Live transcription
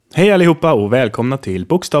Hej allihopa och välkomna till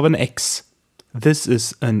bokstaven X. This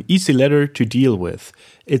is an easy letter to deal with.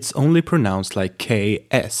 It's only pronounced like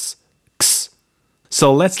KS. X.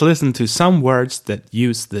 So let's listen to some words that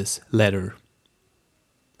use this letter.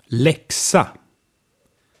 Läxa,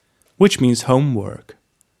 which means homework.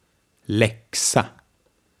 Läxa.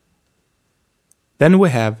 Then we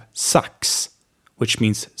have sax, which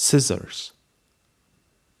means scissors.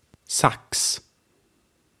 Sax.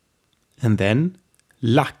 And then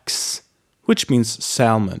lax, which means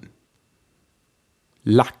salmon.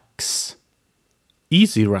 Lax.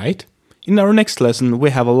 Easy, right? In our next lesson, we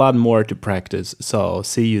have a lot more to practice, so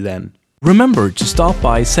see you then. Remember to stop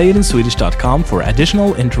by sayitinswedish.com for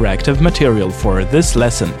additional interactive material for this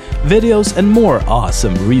lesson, videos and more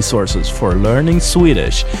awesome resources for learning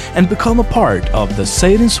Swedish, and become a part of the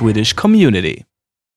Say It in Swedish community.